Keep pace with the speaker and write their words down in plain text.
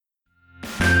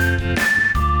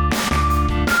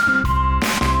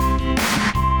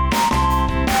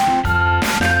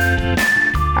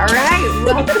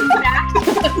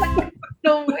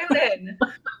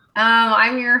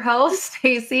I'm your host,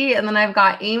 Stacy, and then I've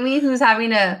got Amy who's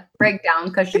having a breakdown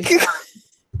because she's crying.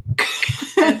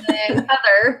 And then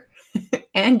Heather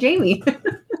and Jamie.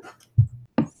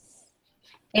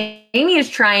 Amy is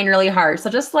trying really hard. So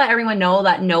just let everyone know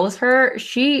that knows her.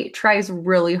 She tries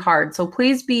really hard. So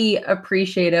please be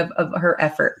appreciative of her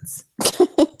efforts.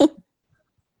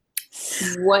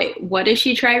 What does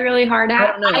she try really hard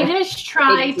at? I just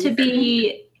try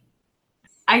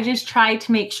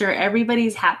to make sure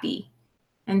everybody's happy.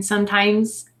 And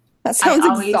sometimes that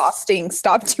sounds exhausting.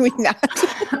 Stop doing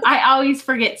that. I always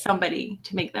forget somebody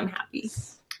to make them happy.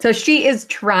 So she is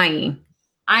trying.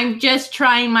 I'm just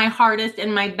trying my hardest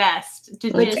and my best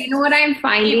to but you know what I'm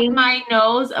finding? Keep my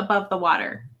nose above the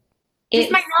water.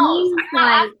 Just my nose. I'm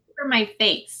not asking for my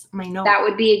face. My nose. That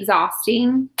would be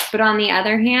exhausting. But on the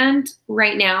other hand,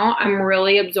 right now I'm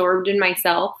really absorbed in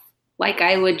myself. Like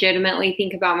I legitimately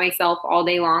think about myself all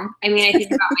day long. I mean, I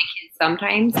think about my kids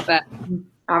sometimes, but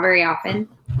not very often.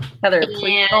 Heather,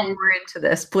 please go more into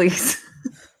this, please.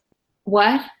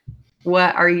 What?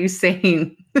 What are you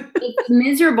saying? It's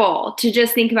miserable to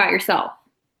just think about yourself.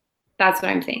 That's what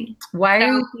I'm saying. Why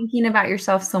are you thinking about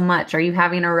yourself so much? Are you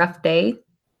having a rough day?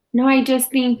 No, I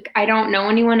just think I don't know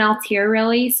anyone else here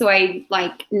really. So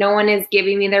no one is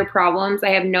giving me their problems. I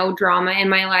have no drama in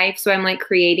my life. So I'm like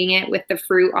creating it with the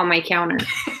fruit on my counter.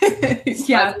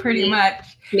 Yeah, pretty much.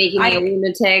 Making me a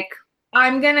lunatic.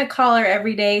 I'm going to call her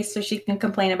every day so she can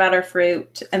complain about her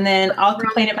fruit. And then I'll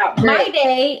complain about my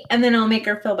day and then I'll make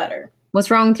her feel better.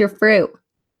 What's wrong with your fruit?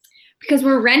 Because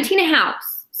we're renting a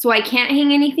house. So I can't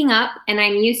hang anything up. And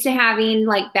I'm used to having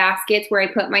like baskets where I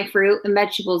put my fruit and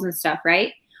vegetables and stuff,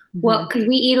 right? Mm-hmm. Well, because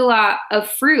we eat a lot of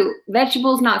fruit.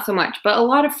 Vegetables, not so much, but a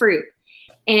lot of fruit.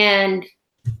 And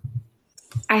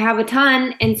I have a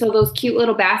ton. And so those cute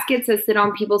little baskets that sit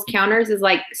on people's counters is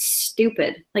like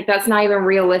stupid. Like that's not even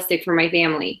realistic for my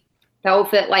family. That will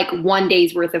fit like one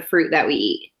day's worth of fruit that we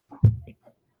eat.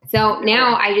 So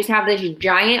now I just have this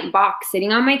giant box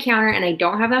sitting on my counter and I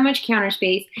don't have that much counter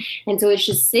space. And so it's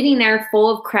just sitting there full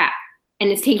of crap and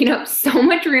it's taking up so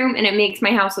much room and it makes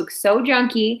my house look so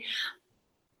junky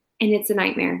and it's a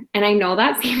nightmare. And I know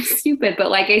that seems stupid, but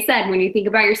like I said, when you think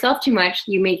about yourself too much,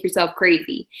 you make yourself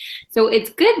crazy. So it's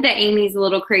good that Amy's a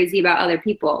little crazy about other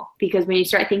people because when you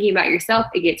start thinking about yourself,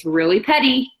 it gets really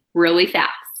petty, really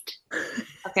fast.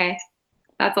 Okay.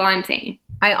 That's all I'm saying.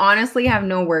 I honestly have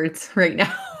no words right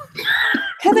now.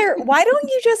 Heather, why don't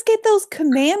you just get those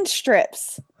command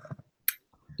strips?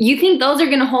 You think those are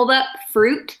going to hold up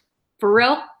fruit? For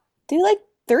real? Do like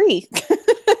 3.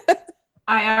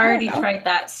 I already tried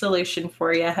that solution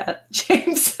for you,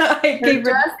 James.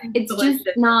 It's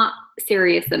just not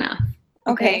serious enough.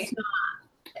 Okay.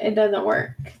 It doesn't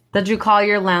work. Did you call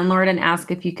your landlord and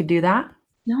ask if you could do that?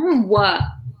 No, what?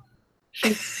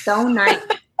 She's so nice.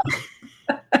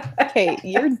 Okay,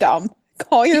 you're dumb.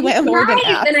 Call your landlord and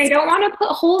ask. And I don't want to put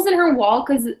holes in her wall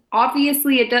because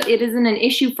obviously it isn't an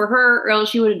issue for her, or else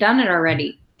she would have done it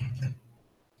already.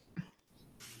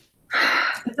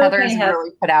 Heather's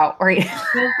really put out right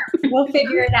now. We'll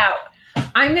figure it out.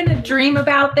 I'm going to dream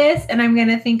about this and I'm going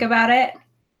to think about it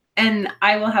and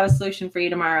I will have a solution for you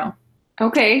tomorrow.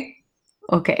 Okay.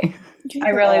 Okay. I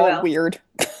really will. Weird.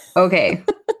 Okay.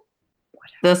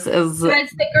 This is...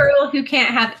 That's the girl who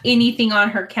can't have anything on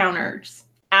her counters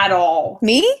at all.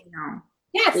 Me? No.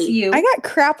 Yes, you. I got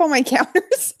crap on my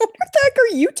counters. What the heck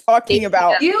are you talking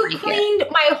about? You cleaned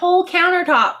my whole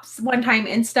countertops one time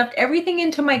and stuffed everything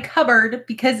into my cupboard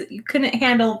because you couldn't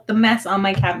handle the mess on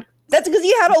my counter. That's because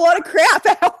you had a lot of crap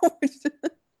out.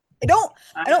 I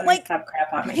don't like have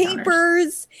crap on my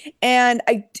papers, and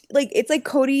it's like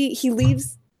Cody. He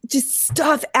leaves just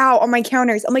stuff out on my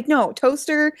counters. I'm like, no,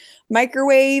 toaster,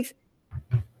 microwave.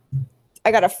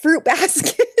 I got a fruit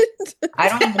basket. I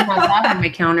don't even have that on my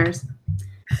counters.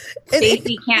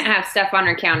 Stacy can't have stuff on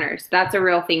her counters. That's a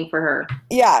real thing for her.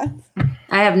 Yeah.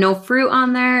 I have no fruit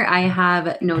on there. I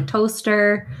have no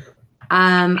toaster.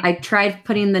 I tried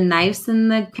putting the knives in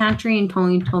the pantry and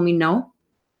Tony told me no.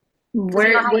 What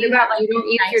about you don't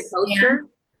use your toaster?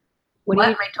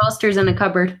 My toaster's in a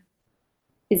cupboard.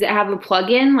 Does it have a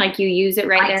plug-in? Like you use it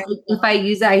right there? If I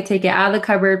use it, I take it out of the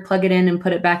cupboard, plug it in, and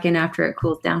put it back in after it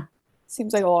cools down.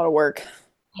 Seems like a lot of work.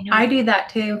 I do that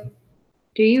too.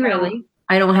 Do you really?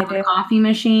 I don't have a coffee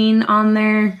machine on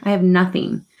there. I have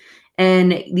nothing.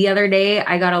 And the other day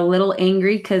I got a little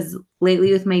angry because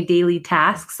lately with my daily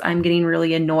tasks, I'm getting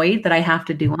really annoyed that I have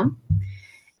to do them.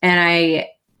 And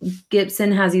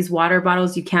Gibson has these water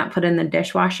bottles you can't put in the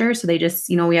dishwasher. So they just,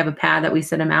 we have a pad that we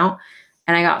set them out.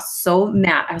 And I got so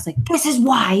mad. I was like, this is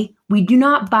why we do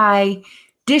not buy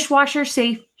dishwasher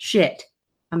safe shit.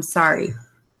 I'm sorry.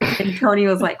 And Tony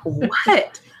was like,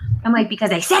 what? I'm like,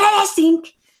 because I said it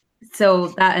stink. So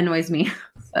that annoys me.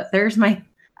 But there's my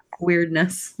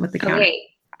weirdness with the counter. Okay,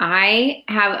 I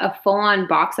have a full-on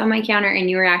box on my counter, and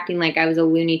you were acting like I was a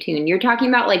Looney Tune. You're talking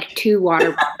about like 2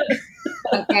 water bottles.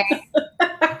 Okay.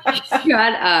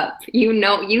 Shut up. You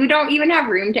know, you don't even have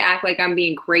room to act like I'm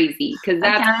being crazy, because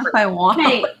I that's can if I want.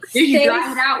 Hey, you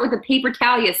drive it out with a paper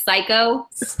towel, you psycho.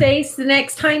 Stace, the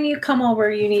next time you come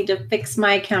over, you need to fix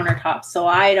my countertops so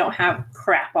I don't have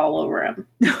crap all over them.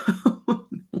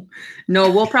 No,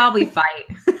 we'll probably fight.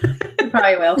 You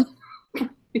probably will.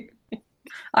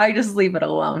 I just leave it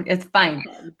alone. It's fine.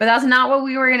 But that's not what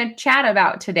we were going to chat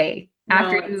about today. No,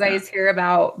 After you guys hear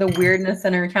about the weirdness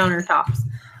in our countertops.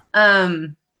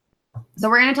 So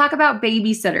we're going to talk about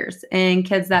babysitters and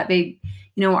kids that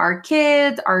our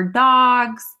kids, our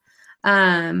dogs.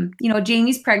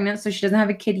 Jamie's pregnant, so she doesn't have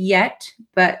a kid yet,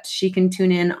 but she can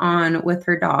tune in on with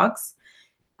her dogs.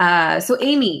 So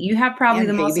Amy, you have probably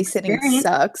the most babysitting experience.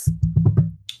 sucks.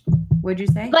 What'd you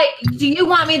say? Like, do you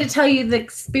want me to tell you the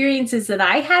experiences that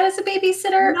I had as a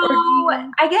babysitter? No,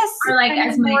 I guess Or like kind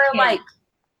as of my more kid? like,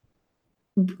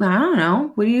 I don't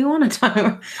know. What do you want to talk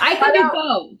about? I can do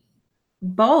both.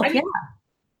 Both, I mean,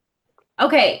 yeah.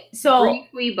 Okay, so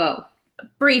Briefly, both.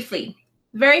 briefly,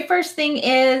 very first thing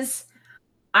is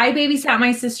I babysat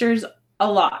my sisters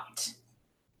a lot.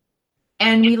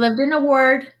 And we lived in a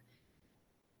ward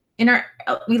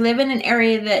we live in an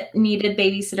area that needed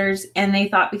babysitters, and they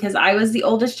thought because I was the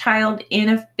oldest child in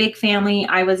a big family,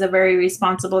 I was a very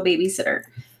responsible babysitter.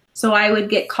 So I would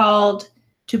get called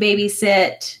to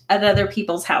babysit at other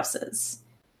people's houses.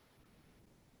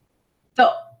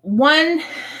 It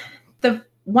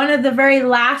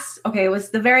was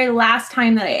the very last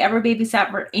time that I ever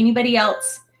babysat for anybody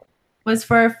else was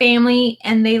for a family,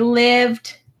 and they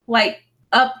lived like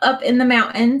up in the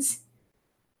mountains.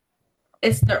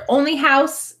 It's their only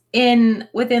house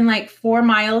within like 4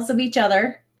 miles of each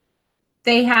other.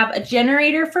 They have a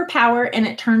generator for power, and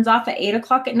it turns off at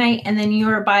 8:00 at night. And then you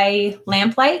are by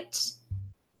lamplight,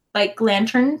 like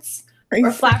lanterns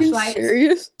or flashlights.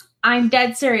 Serious? I'm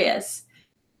dead serious.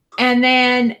 And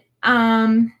then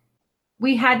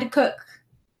we had to cook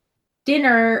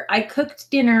dinner. I cooked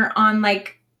dinner on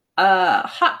like a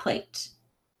hot plate.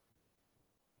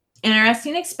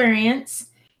 Interesting experience.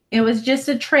 It was just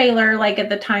a trailer, like at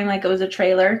the time, like it was a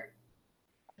trailer.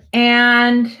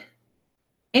 And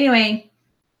anyway,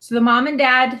 so the mom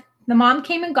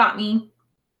came and got me,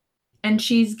 and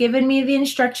she's given me the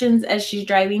instructions as she's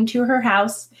driving to her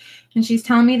house. And she's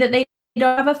telling me that they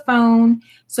don't have a phone.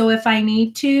 So if I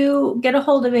need to get a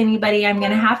hold of anybody, I'm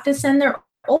going to have to send their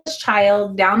oldest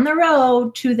child down the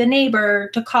road to the neighbor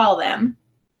to call them.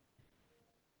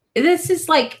 This is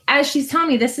like, as she's telling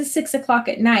me, this is 6:00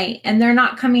 at night, and they're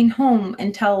not coming home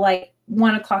until like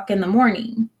 1:00 in the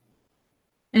morning.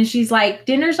 And she's like,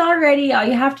 dinner's all ready. All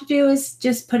you have to do is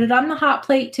just put it on the hot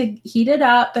plate to heat it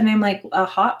up. And I'm like, a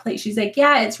hot plate? She's like,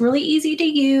 yeah, it's really easy to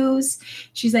use.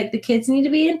 She's like, the kids need to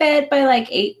be in bed by like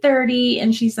 8:30.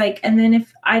 And she's like, and then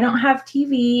if I don't have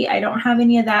TV, I don't have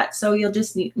any of that. So you'll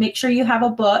just make sure you have a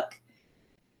book.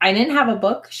 I didn't have a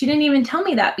book. She didn't even tell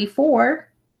me that before.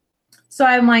 So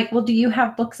I'm like, well, do you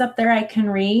have books up there I can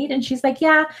read? And she's like,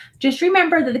 yeah, just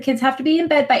remember that the kids have to be in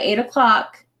bed by 8:00.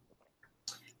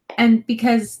 And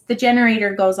because the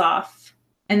generator goes off,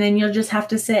 and then you'll just have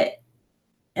to sit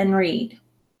and read.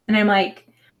 And I'm like,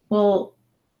 well,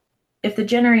 if the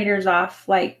generator's off,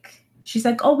 like, she's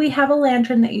like, oh, we have a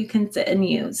lantern that you can sit and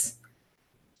use.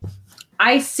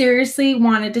 I seriously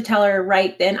wanted to tell her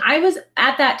right then.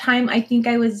 At that time, I think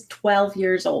I was 12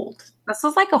 years old. This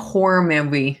was like a horror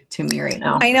movie to me right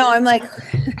now. I know. I'm like,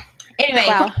 Anyway,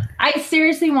 wow. I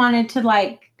seriously wanted to,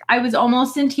 like, I was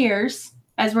almost in tears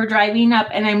as we're driving up,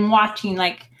 and I'm watching,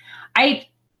 like, I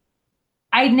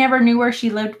never knew where she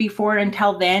lived before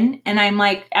until then. And I'm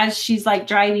like, as she's like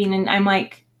driving, and I'm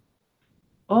like,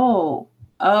 oh.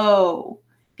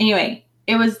 Anyway,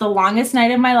 it was the longest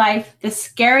night of my life, the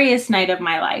scariest night of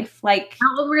my life. Like,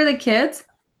 How old were the kids?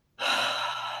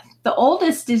 the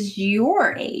oldest is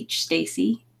your age,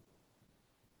 Stacy.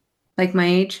 Like my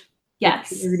age?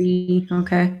 Yes. Like 30.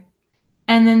 Okay.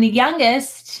 And then the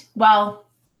youngest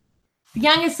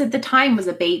at the time was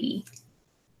a baby.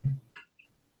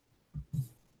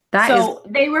 So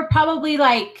they were probably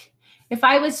like, if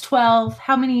I was 12,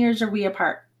 how many years are we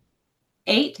apart?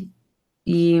 8?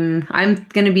 I'm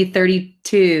going to be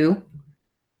 32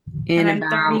 in And I'm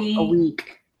about 30. a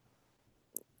week.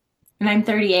 And I'm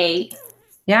 38.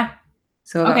 Yeah.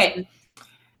 So Okay.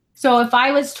 So if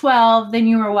I was 12, then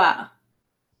you were what?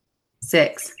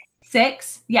 6.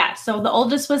 6? Yeah. So the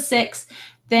oldest was 6.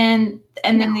 then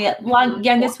the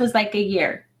youngest was like a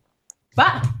year.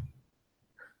 But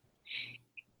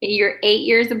You're 8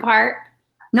 years apart.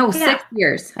 No, Yeah. 6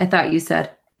 years. I thought you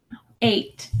said.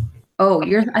 8. Oh,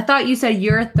 I thought you said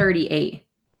you're 38.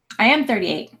 I am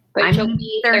 38. But I'm you'll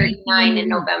be 39 in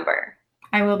November.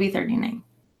 I will be 39.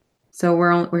 So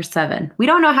we're 7. We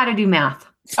don't know how to do math.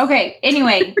 Okay.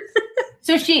 Anyway,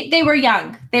 so they were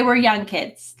young. They were young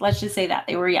kids. Let's just say that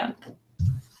they were young.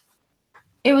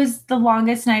 It was the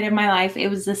longest night of my life. It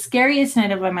was the scariest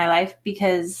night of my life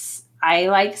because I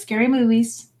like scary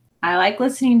movies. I like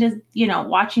listening to,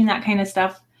 watching that kind of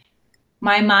stuff.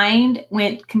 My mind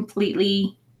went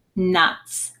completely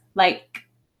nuts. Like,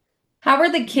 How were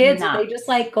the kids? No. They just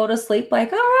like go to sleep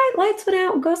like, all right, lights went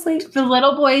out, go sleep. the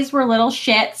little boys were little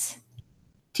shits.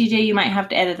 TJ, you might have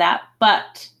to edit that,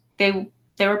 but they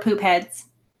were poop heads.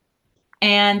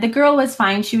 And the girl was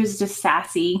fine. She was just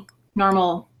sassy,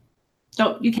 normal.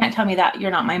 You can't tell me that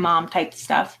you're not my mom type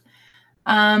stuff.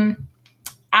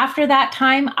 After that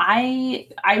time, I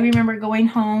remember going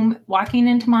home, walking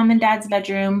into mom and dad's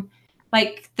bedroom.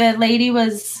 Like, the lady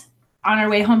was on her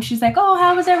way home. She's like, oh,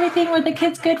 how was everything? Were the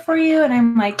kids good for you? And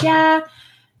I'm like, yeah.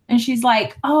 And she's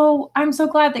like, oh, I'm so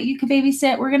glad that you could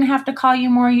babysit. We're going to have to call you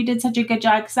more. You did such a good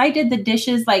job. Because I did the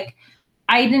dishes. Like,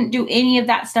 I didn't do any of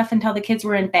that stuff until the kids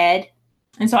were in bed.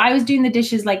 And so I was doing the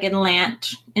dishes like in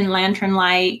lantern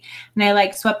light. And I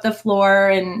like swept the floor.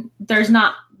 And there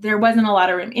wasn't a lot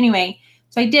of room. Anyway,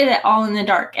 so I did it all in the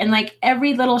dark. And like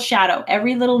every little shadow,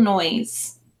 every little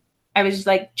noise, I was just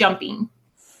like jumping.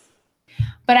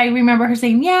 But I remember her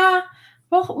saying, yeah,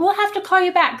 we'll have to call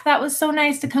you back. That was so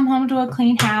nice to come home to a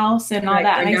clean house and all Like,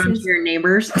 that. go And I down said, to your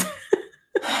neighbors.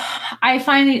 I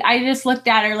just looked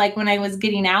at her like when I was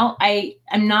getting out. I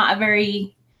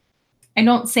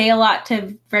don't say a lot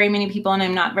to very many people and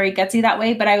I'm not very gutsy that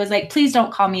way, but I was like, please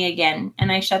don't call me again.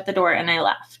 And I shut the door and I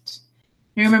left.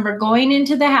 I remember going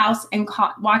into the house and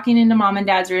walking into mom and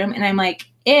dad's room. And I'm like,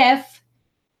 if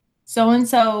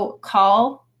so-and-so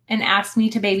call and ask me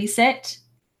to babysit,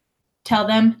 tell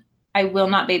them I will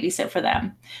not babysit for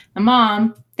them. The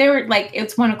mom, they were like,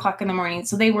 it's 1:00 in the morning.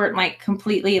 So they weren't like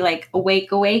completely like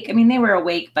awake. I mean, they were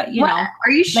awake, but you know.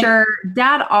 Are you sure?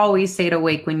 Dad always stayed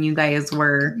awake when you guys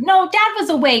were. No, dad was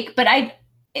awake, but I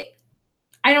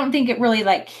don't think it really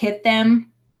like hit them.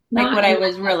 Like Not what I in,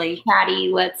 was really. Patty,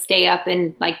 let's stay up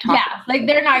and like talk. Yeah, like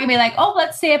they're not gonna be like, oh,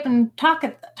 let's stay up and talk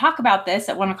about this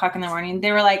at 1:00 in the morning.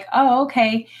 They were like, oh,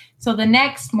 okay. So the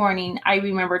next morning, I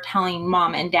remember telling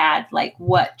mom and dad like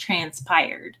what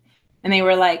transpired, and they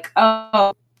were like,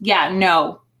 oh, yeah,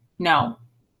 no,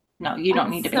 you don't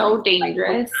need to be So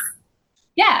dangerous.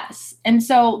 Yes, and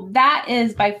so that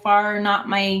is by far not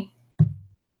my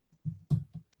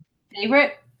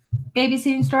favorite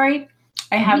babysitting story.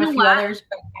 I have You a know few what? others,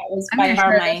 but that was I'm by gonna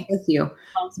far share my this with you.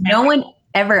 most No one memorable.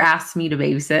 ever asked me to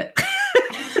babysit.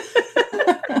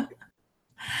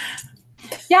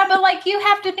 Yeah, but like you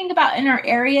have to think about in our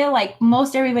area, like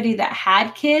most everybody that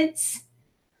had kids.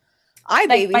 I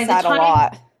Like, by the babysat a time-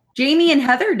 lot. Jamie and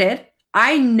Heather did.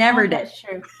 I never did. That's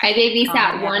true. I babysat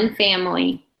yeah. one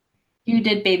family. You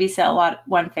did babysit a lot,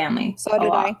 one family. So a did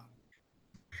lot. I.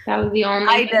 That was the only.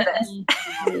 I did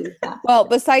it. Well,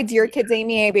 besides your kids,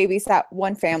 Amy, I babysat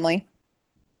one family.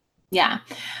 Yeah.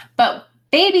 But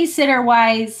babysitter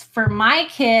wise, for my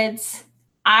kids,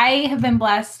 I have been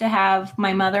blessed to have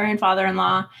my mother and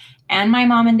father-in-law and my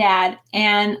mom and dad.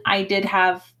 And I did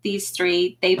have these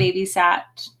three. They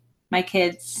babysat my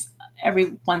kids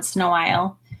every once in a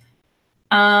while.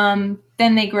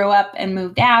 Then they grew up and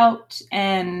moved out.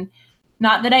 And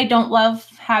not that I don't love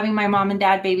having my mom and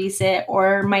dad babysit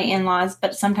or my in-laws,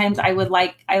 but sometimes I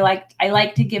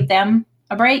like to give them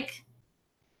a break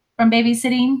from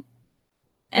babysitting.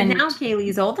 And now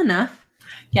Kaylee's old enough.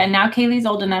 Yeah, now Kaylee's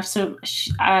old enough, so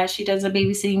she does the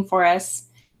babysitting for us.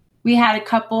 We had a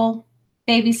couple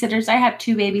babysitters. I had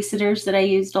 2 babysitters that I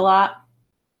used a lot.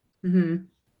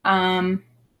 Mm-hmm.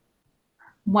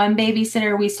 One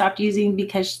babysitter we stopped using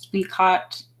because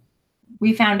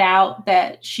we found out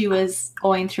that she was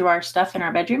going through our stuff in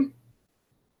our bedroom.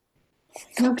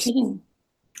 No kidding.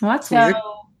 Well, that's weird.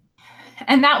 So,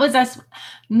 and that was us.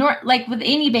 Like with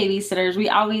any babysitters,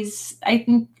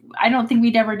 I don't think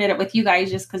we'd ever did it with you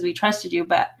guys just because we trusted you,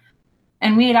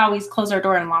 and we'd always close our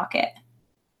door and lock it.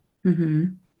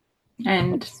 Mm-hmm.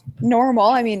 And Normal.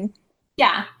 I mean,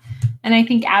 yeah. And I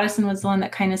think Addison was the one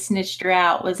that kind of snitched her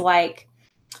out, was like,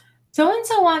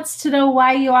 so-and-so wants to know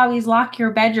why you always lock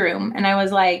your bedroom. And I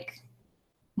was like,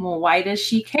 well, why does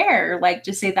she care? Like,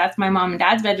 just say that's my mom and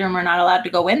dad's bedroom. We're not allowed to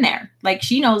go in there. Like,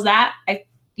 she knows that.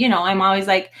 I'm always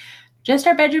like, just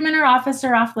our bedroom and our office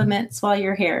are off limits while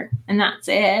you're here. And that's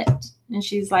it. And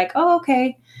she's like, oh,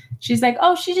 okay. She's like,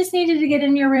 oh, she just needed to get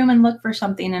in your room and look for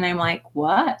something. And I'm like,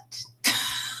 what?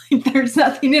 There's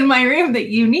nothing in my room that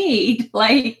you need.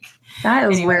 Like,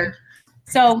 that is weird.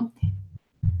 So,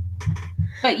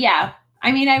 but yeah,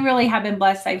 I mean, I really have been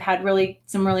blessed. I've had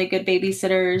some really good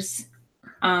babysitters.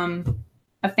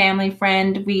 A family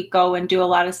friend, we go and do a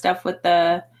lot of stuff with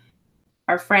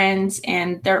our friends,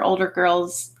 and their older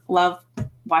girls love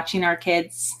watching our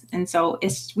kids. And so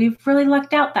we've really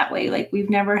lucked out that way. Like, we've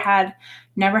never had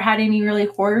any really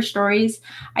horror stories.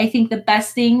 I think the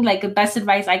best thing, like the best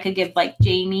advice I could give, like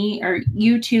Jamie or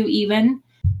you two, even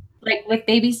like with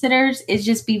babysitters, is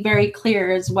just be very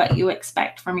clear as what you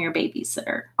expect from your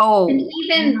babysitter. Oh, and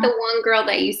even the one girl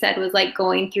that you said was like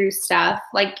going through stuff,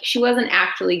 like she wasn't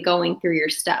actually going through your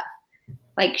stuff.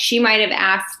 Like, she might have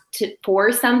asked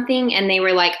for something and they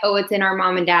were like, oh, it's in our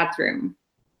mom and dad's room.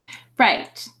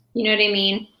 Right. You know what I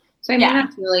mean? So I mean,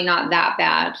 that's really not that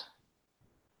bad.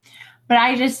 But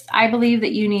I believe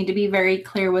that you need to be very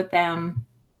clear with them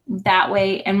that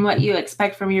way, and what you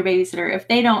expect from your babysitter. If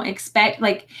they don't expect,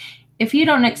 like, if you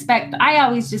don't expect, I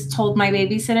always just told my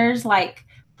babysitters, like,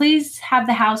 please have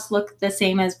the house look the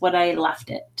same as what I left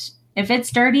it. If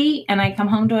it's dirty and I come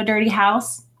home to a dirty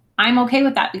house, I'm okay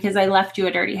with that because I left you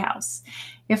a dirty house.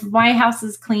 If my house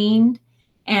is clean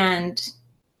and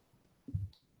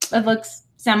it looks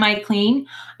semi-clean,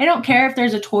 I don't care if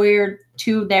there's a toy or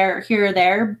two there, here or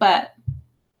there, but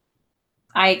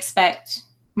I expect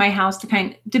my house to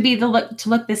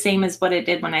look the same as what it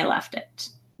did when I left it.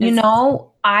 You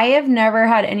know, I have never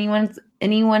had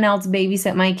anyone else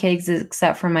babysit my kids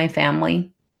except for my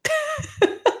family.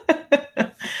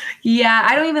 Yeah,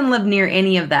 I don't even live near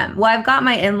any of them. Well, I've got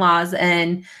my in-laws,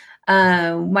 and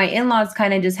my in-laws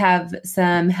kind of just have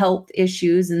some health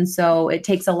issues, and so it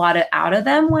takes a lot out of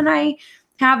them when I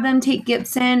have them take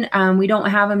Gibson. We don't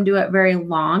have them do it very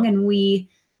long, and we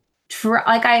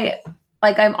try,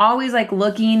 I'm always like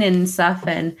looking and stuff,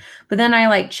 but then I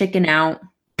like chicken out.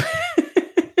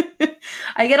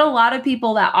 I get a lot of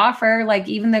people that offer, like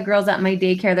even the girls at my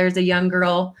daycare. There's a young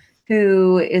girl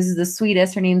who is the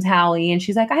sweetest. Her name's Hallie. And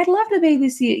she's like, I'd love to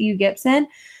babysit you, Gibson.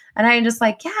 And I'm just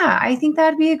like, yeah, I think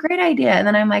that'd be a great idea. And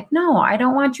then I'm like, no, I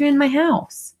don't want you in my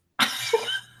house.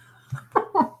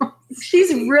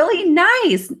 She's really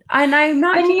nice. And I'm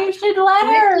not. And you should let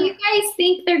her. What do you guys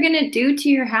think they're going to do to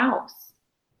your house?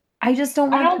 I just don't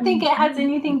want I don't think it has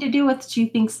anything to do with she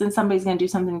thinks that somebody's going to do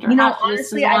something to her house.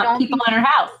 Honestly, I don't people in her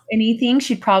house. Anything.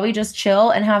 She'd probably just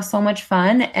chill and have so much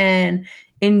fun and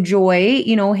enjoy,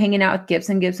 hanging out with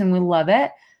Gibson. Gibson would love it.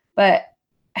 But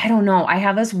I don't know. I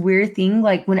have this weird thing.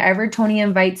 Like, whenever Tony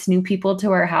invites new people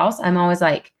to our house, I'm always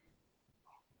like,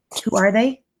 who are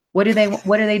they? What do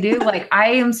they do? Like, I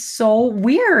am so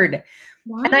weird.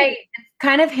 Why? And it's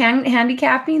kind of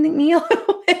handicapping me a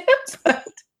little bit. But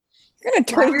you're going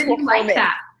to turn into a like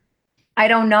that. I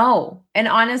don't know. And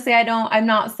honestly, I'm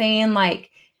not saying like,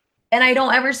 and I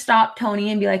don't ever stop Tony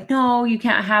and be like, no, you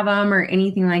can't have them or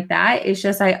anything like that. It's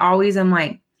just, I always am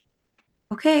like,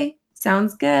 okay,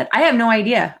 sounds good. I have no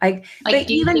idea. Like,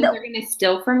 do you think they're going to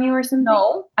steal from you or something?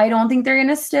 No, I don't think they're going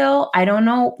to steal. I don't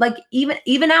know. Like,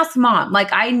 even ask Mom.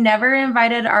 Like, I never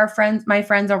invited my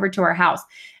friends over to our house.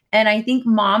 And I think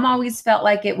Mom always felt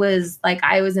like it was like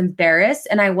I was embarrassed,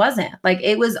 and I wasn't. Like,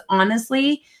 it was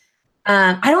honestly,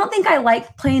 I don't think I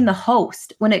like playing the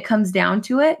host when it comes down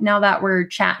to it. Now that we're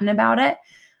chatting about it,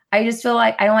 I just feel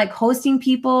like I don't like hosting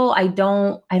people. I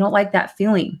don't like that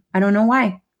feeling. I don't know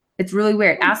why. It's really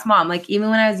weird. Ask Mom. Like, even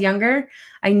when I was younger,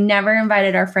 I never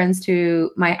invited our friends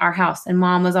to our house. And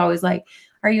Mom was always like,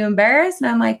 are you embarrassed? And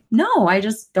I'm like, no, I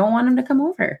just don't want them to come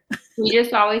over. We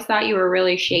just always thought you were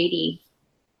really shady.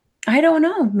 I don't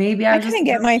know. Maybe I couldn't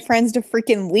get my friends to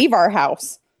freaking leave our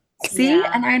house. See,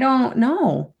 yeah. And I don't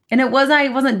know. And I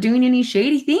wasn't doing any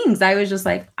shady things. I was just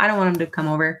like, I don't want them to come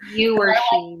over. You were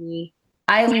shady.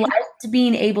 I liked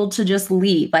being able to just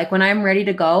leave. Like, when I'm ready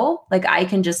to go, like, I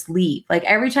can just leave. Like,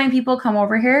 every time people come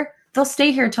over here, they'll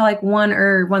stay here till like 1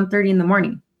 or 1:30 in the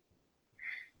morning.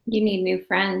 You need new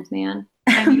friends, man.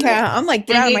 Yeah, I'm like,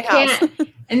 get out of my house.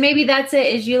 And maybe that's it,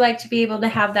 is you like to be able to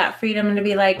have that freedom and to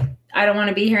be like, I don't want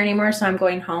to be here anymore, so I'm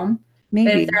going home.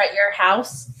 Maybe. But if they're at your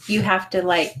house, you have to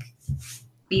like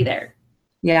be there.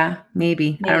 Yeah,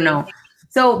 maybe. I don't know.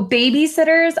 So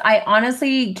babysitters, I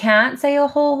honestly can't say a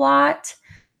whole lot.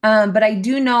 But I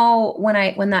do know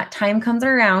when that time comes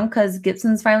around, because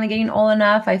Gibson's finally getting old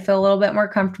enough, I feel a little bit more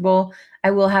comfortable.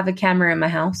 I will have a camera in my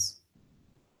house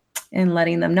and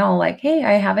letting them know, like, hey,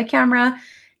 I have a camera,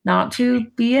 not to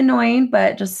be annoying,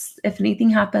 but just if anything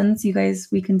happens, you guys,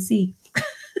 we can see.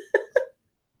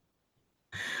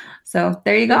 So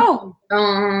there you go.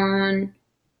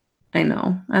 I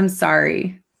know. I'm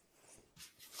sorry.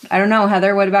 I don't know,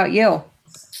 Heather, what about you?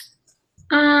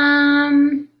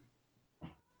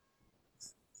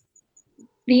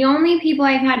 The only people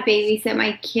I've had babysit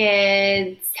my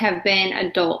kids have been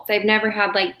adults. I've never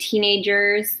had like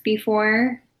teenagers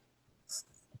before.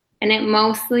 And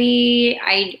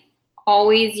I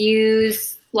always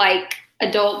use like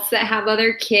adults that have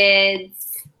other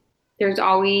kids. There's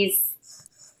always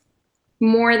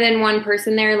more than one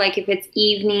person there. Like if it's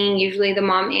evening, usually the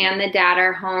mom and the dad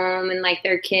are home and like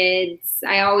their kids.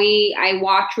 I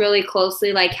watch really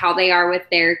closely like how they are with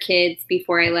their kids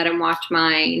before I let them watch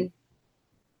mine.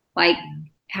 Like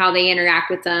how they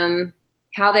interact with them,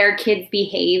 how their kids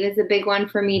behave is a big one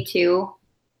for me too,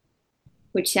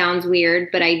 which sounds weird,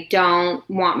 but I don't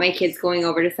want my kids going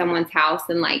over to someone's house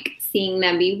and like seeing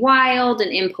them be wild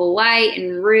and impolite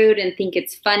and rude and think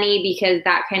it's funny, because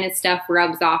that kind of stuff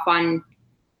rubs off on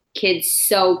kids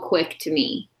so quick to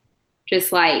me.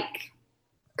 Just like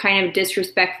kind of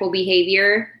disrespectful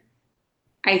behavior.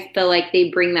 I feel like they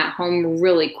bring that home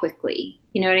really quickly.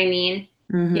 You know what I mean?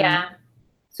 Mm-hmm. Yeah.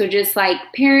 So just like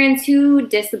parents who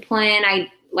discipline,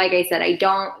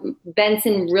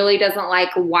 Benson really doesn't like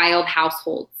wild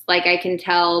households. Like I can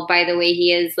tell by the way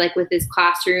he is like with his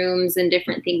classrooms and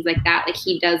different things like that. Like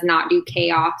he does not do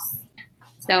chaos.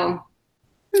 So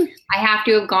I have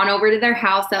to have gone over to their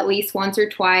house at least once or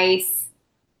twice,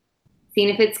 seen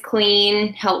if it's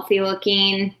clean, healthy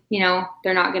looking,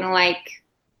 they're not going to like,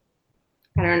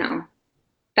 I don't know.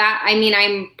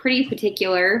 I'm pretty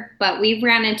particular, but we've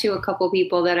ran into a couple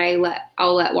people that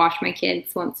I'll let wash my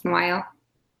kids once in a while.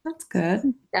 That's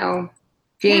good. So,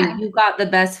 Jane, yeah. you got the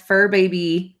best fur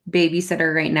baby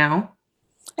babysitter right now.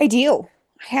 I do.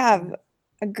 I have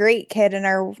a great kid in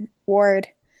our ward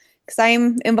because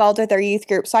I'm involved with our youth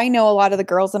group. So I know a lot of the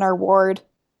girls in our ward.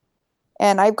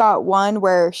 And I've got one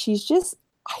where she's just,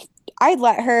 I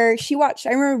let her, I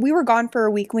remember we were gone for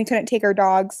a week and we couldn't take our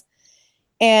dogs.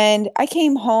 And I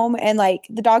came home and like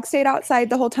the dogs stayed outside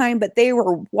the whole time, but they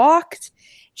were walked.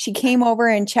 She came over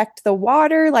and checked the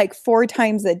water like 4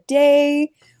 times a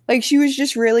day. Like she was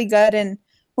just really good. And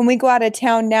when we go out of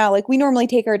town now, like we normally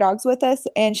take our dogs with us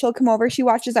and she'll come over. She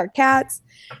watches our cats.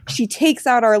 She takes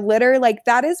out our litter. Like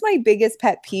that is my biggest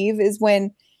pet peeve is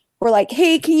when we're like,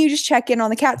 hey, can you just check in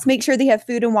on the cats? Make sure they have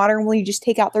food and water. And will you just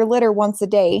take out their litter once a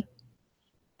day?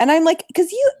 And I'm like,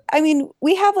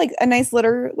 we have like a nice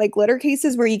litter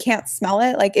cases where you can't smell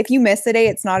it. Like if you miss a day,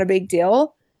 it's not a big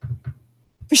deal.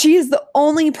 But she is the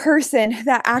only person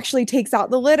that actually takes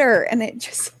out the litter. And it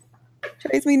just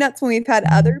drives me nuts when we've had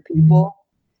other people.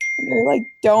 And they're like,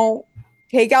 don't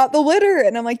take out the litter.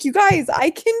 And I'm like, you guys,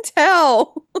 I can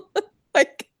tell.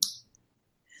 Like,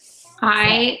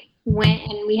 I went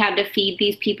and we had to feed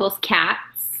these people's cats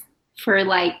for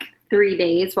like 3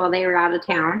 days while they were out of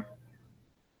town.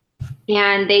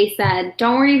 And they said,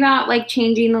 don't worry about like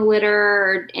changing the litter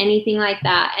or anything like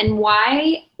that. And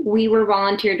why we were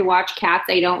volunteered to watch cats,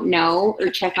 I don't know, or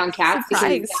check on cats.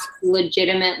 Because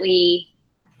legitimately,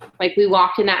 like we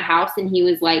walked in that house and he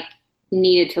was like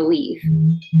needed to leave.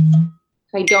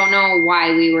 So I don't know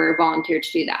why we were volunteered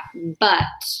to do that. But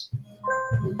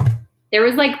there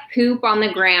was like poop on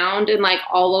the ground and like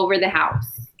all over the house.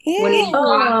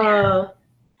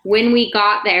 When we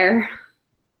got there.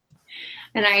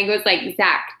 And I was like,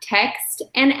 Zach, text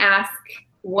and ask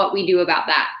what we do about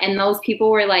that. And those people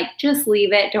were like, just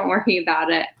leave it. Don't worry about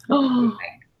it.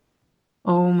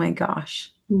 Oh my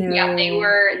gosh. No. Yeah,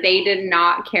 they did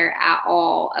not care at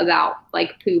all about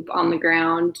like poop on the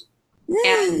ground.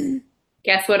 And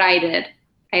guess what I did?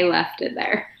 I left it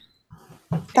there.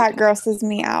 That grosses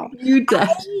me out. You did.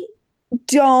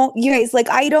 You guys, like,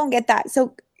 I don't get that.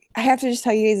 So I have to just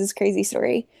tell you guys this crazy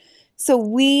story. So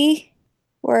we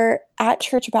were at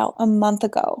church about a month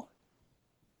ago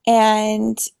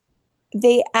and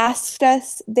they asked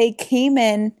us, they came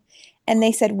in and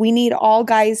they said, we need all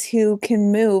guys who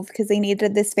can move because they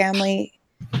needed this family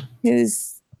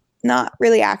who's not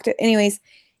really active. Anyways,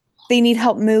 they need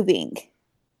help moving.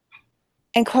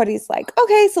 And Cody's like,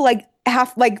 okay. So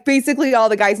basically all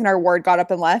the guys in our ward got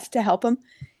up and left to help him.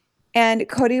 And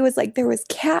Cody was like, there was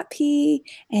cat pee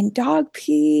and dog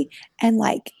pee and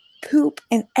like poop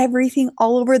and everything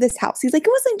all over this house. He's like, it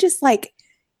wasn't just like,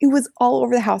 it was all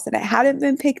over the house and it hadn't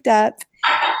been picked up.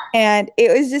 And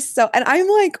it was just so, and I'm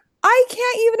like, I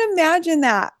can't even imagine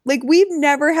that. Like we've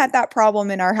never had that problem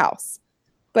in our house,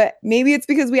 but maybe it's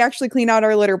because we actually clean out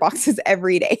our litter boxes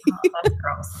every day. Oh, that's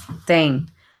gross. Dang.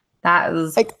 That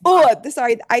was like,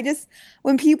 sorry.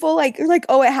 When people like, are like,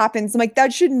 oh, it happens. I'm like,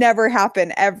 that should never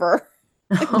happen ever.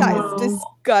 That Oh, is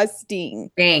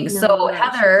disgusting. dang. No, So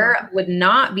that Heather would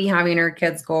not be having her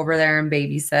kids go over there and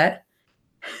babysit.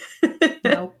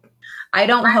 Nope. I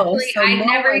don't Actually, host. So I no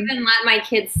never one- even let my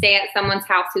kids stay at someone's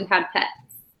house who had pets.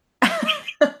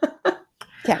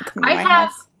 Can't come to I my have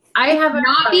house. I have a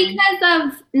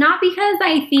Not because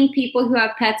I think people who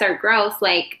have pets are gross,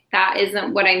 like that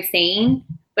isn't what I'm saying,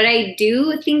 but I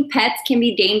do think pets can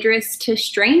be dangerous to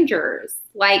strangers.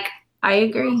 Like I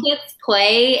agree. kids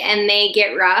play and they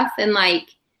get rough, and like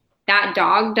that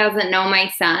dog doesn't know my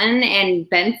son, and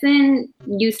Benson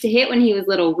used to hit when he was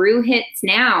little. Rue hits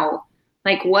now.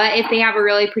 Like, what if they have a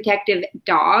really protective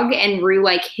dog and Rue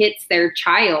like hits their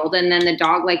child and then the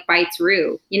dog like bites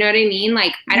Rue? You know what I mean?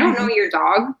 Like, I don't know your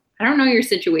dog. I don't know your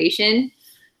situation.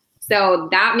 So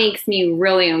that makes me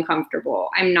really uncomfortable.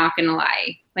 I'm not going to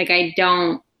lie. Like, I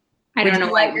don't Would know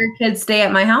you why. let your kids stay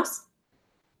at my house?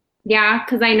 Yeah,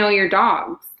 because I know your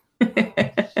dogs.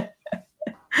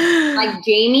 Like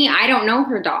Jamie, I don't know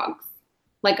her dogs.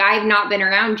 Like, I've not been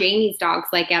around Jamie's dogs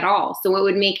like at all. So it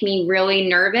would make me really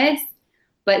nervous.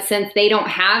 But since they don't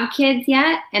have kids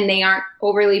yet and they aren't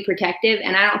overly protective,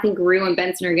 and I don't think Rue and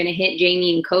Benson are going to hit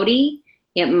Jamie and Cody,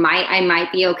 I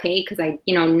might be okay because I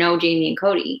know Jamie and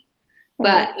Cody.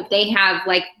 But if they have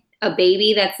like a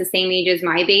baby that's the same age as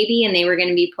my baby and they were going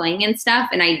to be playing and stuff,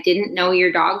 and I didn't know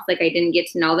your dogs, like I didn't get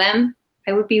to know them,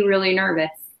 I would be really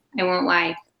nervous. I won't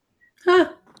lie.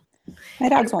 Huh. My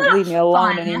dogs won't leave me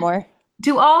alone fun. anymore.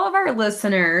 To all of our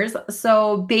listeners,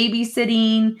 so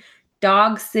babysitting,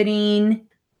 dog sitting.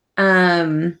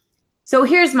 So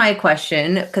here's my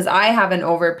question, because I have an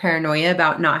over paranoia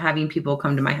about not having people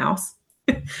come to my house.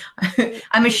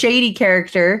 I'm a shady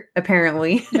character,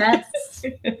 apparently. Yes.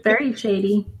 Very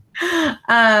shady.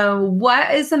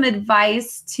 What is some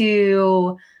advice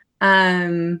to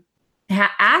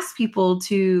ask people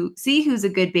to see who's a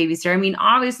good babysitter? I mean,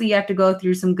 obviously you have to go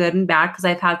through some good and bad, because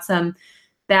I've had some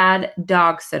bad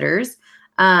dog sitters.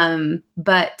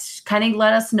 But kind of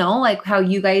let us know like how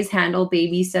you guys handle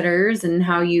babysitters and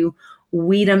how you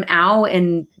weed them out,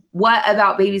 and what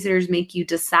about babysitters make you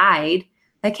decide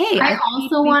like, hey, I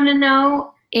also want to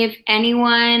know if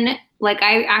anyone, like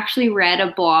I actually read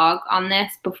a blog on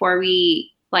this before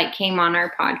we like came on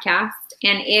our podcast,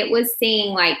 and it was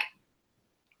saying like,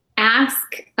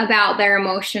 ask about their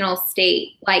emotional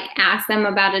state. Like ask them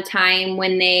about a time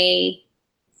when they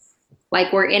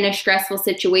like were in a stressful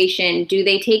situation. Do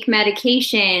they take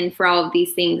medication for all of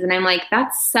these things? And I'm like,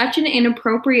 that's such an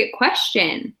inappropriate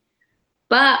question.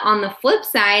 But on the flip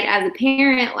side, as a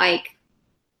parent, like,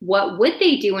 what would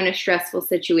they do in a stressful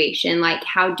situation? Like,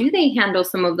 how do they handle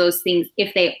some of those things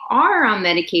if they are on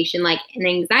medication, like an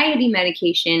anxiety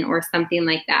medication or something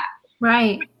like that?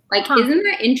 Right. Like, isn't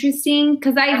that interesting?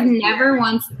 Because I've never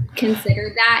once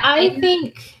considered that. I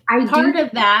think part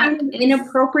of that is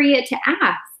inappropriate to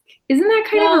ask. Isn't that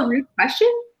kind of a rude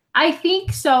question? I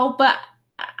think so, but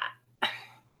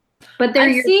they're I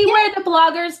your see kids. where the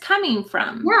blogger's coming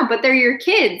from. Yeah, but they're your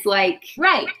kids. Like,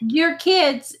 right. Your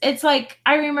kids, it's like,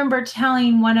 I remember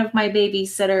telling one of my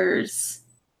babysitters,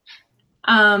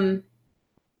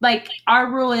 like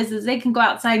our rule is they can go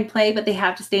outside and play, but they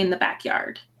have to stay in the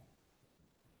backyard.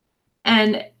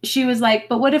 And she was like,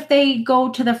 but what if they go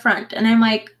to the front? And I'm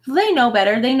like, they know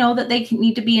better. They know that they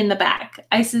need to be in the back.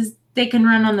 I says, they can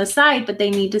run on the side, but they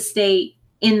need to stay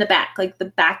in the back. Like the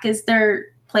back is their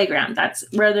playground. That's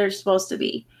where they're supposed to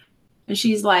be. And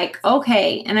she's like,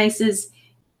 okay. And I says,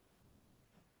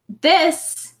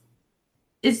 this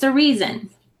is the reason.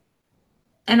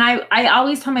 And I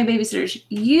always tell my babysitters,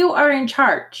 you are in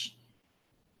charge.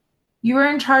 You are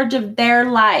in charge of their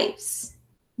lives.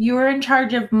 You are in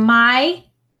charge of my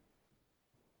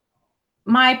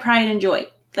pride and joy.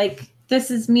 Like, this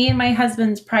is me and my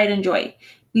husband's pride and joy.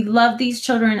 We love these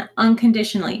children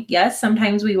unconditionally. Yes,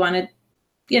 sometimes we want to,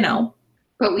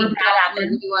 but we we're mad at love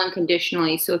them. you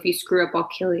unconditionally. So if you screw up, I'll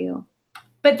kill you.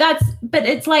 But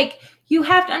it's like, you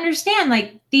have to understand,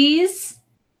 like,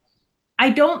 I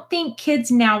don't think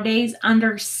kids nowadays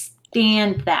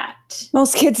understand that.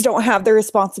 Most kids don't have the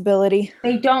responsibility.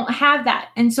 They don't have that.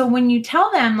 And so when you tell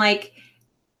them, like,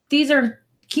 these are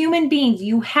human beings,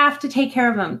 you have to take care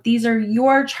of them. These are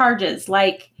your charges.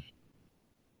 Like,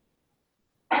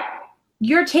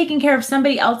 you're taking care of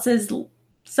somebody else's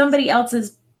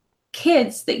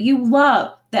kids that you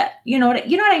love, that, you know what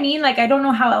I mean? Like, I don't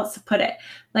know how else to put it.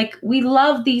 Like, we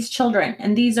love these children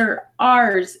and these are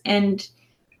ours. And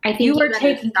I think you were better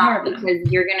taking stop care of them.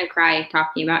 because you're going to cry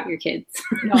talking about your kids.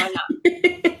 No, I'm not.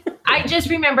 I just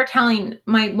remember telling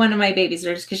one of my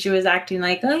babysitters, because she was acting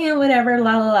like, oh yeah, whatever,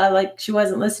 la la la, like she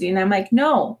wasn't listening. I'm like,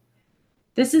 no,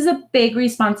 this is a big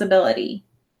responsibility.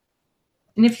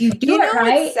 And if you do You it know what's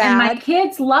right and my sad?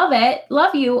 kids love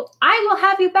you, I will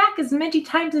have you back as many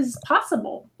times as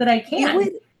possible that I can. You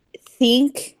would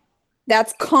think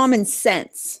that's common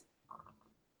sense.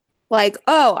 Like,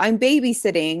 oh, I'm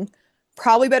babysitting.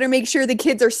 Probably better make sure the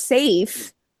kids are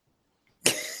safe.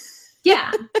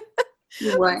 Yeah.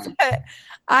 What? But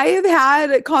I have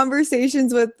had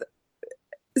conversations with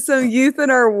some youth in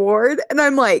our ward, and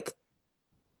I'm like,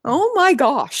 oh my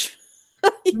gosh.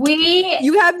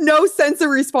 You have no sense of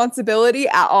responsibility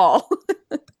at all.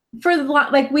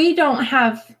 We don't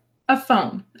have a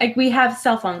phone. Like, we have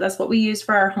cell phones. That's what we use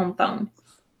for our home phone.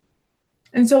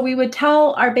 And so we would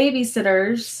tell our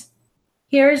babysitters,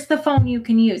 here's the phone you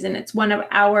can use. And it's one of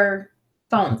our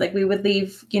phones. Like, we would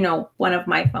leave, one of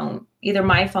my phone, either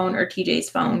my phone or TJ's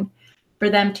phone, for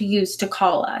them to use to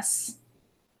call us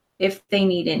if they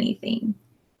need anything.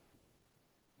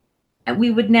 And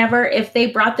we would never, if they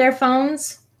brought their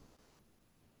phones,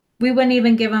 we wouldn't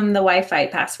even give them the Wi-Fi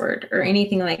password or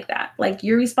anything like that. Like,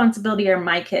 your responsibility are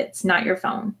my kids, not your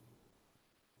phone.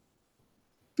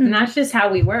 And that's just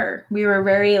how we were. We were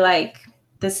very like,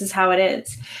 this is how it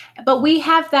is. But we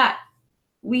have that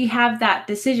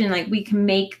decision. Like, we can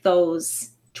make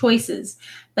those choices.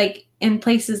 Like, in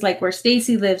places like where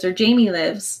Stacy lives or Jamie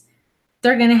lives,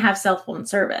 they're going to have cell phone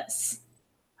service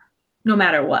no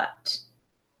matter what,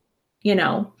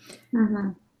 Mm-hmm.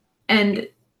 And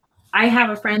I have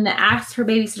a friend that asks her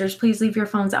babysitters, please leave your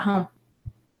phones at home.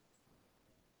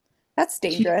 That's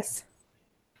dangerous.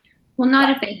 Well,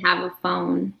 not if they have a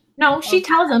phone. No, she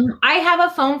tells them, I have a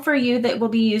phone for you that will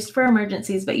be used for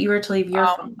emergencies, but you are to leave your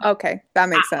phone. Okay, that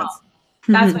makes at sense.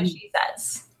 home. That's what she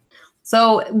says.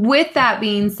 So with that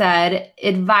being said,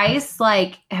 advice,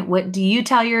 like, what do you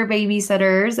tell your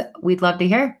babysitters? We'd love to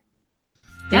hear.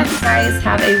 Yes, guys,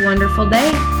 have a wonderful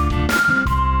day.